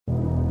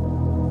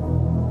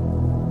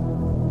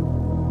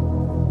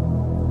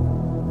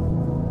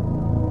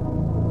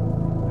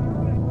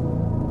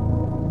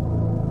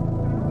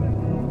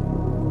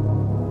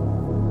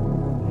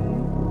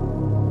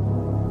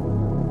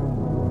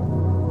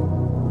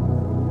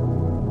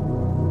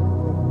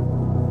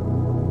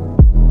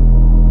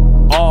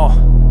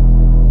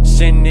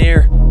in the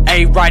ear,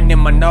 A riding in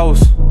my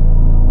nose.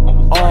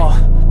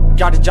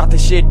 Gotta jot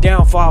this shit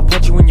down before I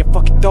punch you in your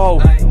fucking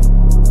throat.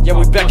 Yeah,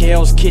 we back at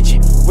Hell's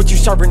Kitchen. What you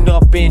serving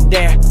up in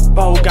there?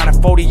 Bo got a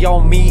 40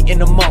 on me in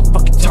the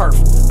motherfucking turf.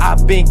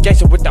 I've been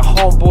gangsta with the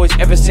homeboys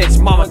ever since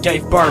mama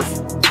gave birth.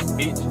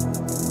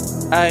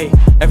 Hey,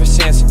 ever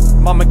since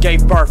mama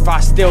gave birth, I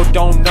still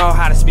don't know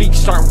how to speak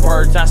certain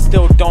words. I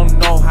still don't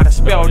know how to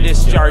spell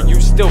this shirt. You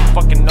still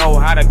fucking know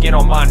how to get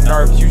on my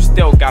nerves. You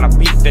still got a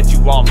beef that you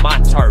on my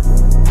turf.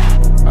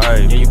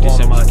 Hey, yeah, you did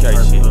some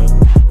shit.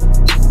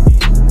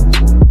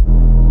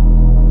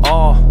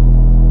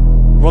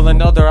 Roll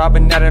another, I've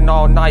been at it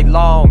all night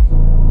long.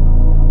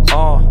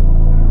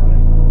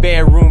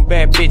 Bedroom,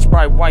 bad bitch,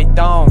 bright white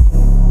thong.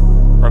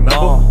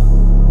 Remember?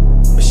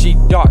 But she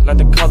dark like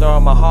the color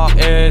of my heart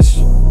is.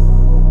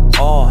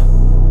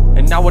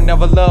 And I would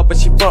never love, but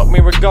she fucked me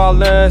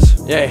regardless.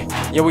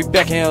 Yeah, we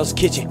back in Hell's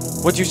Kitchen.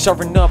 What you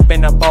serving up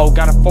in a bowl?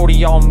 Got a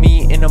 40 on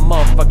me in the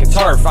motherfucking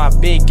turf. I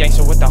been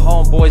gangsta with the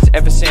homeboys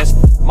ever since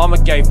mama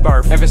gave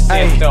birth. Ever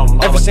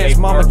since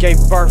mama gave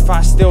birth,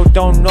 I still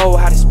don't know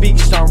how to speak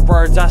certain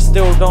words. I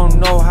still don't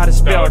know how to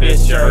spell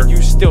this shirt. You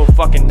still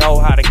fucking know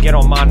how to get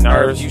on my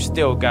nerves. You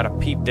still got a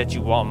peep that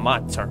you on my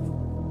turf,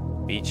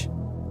 bitch.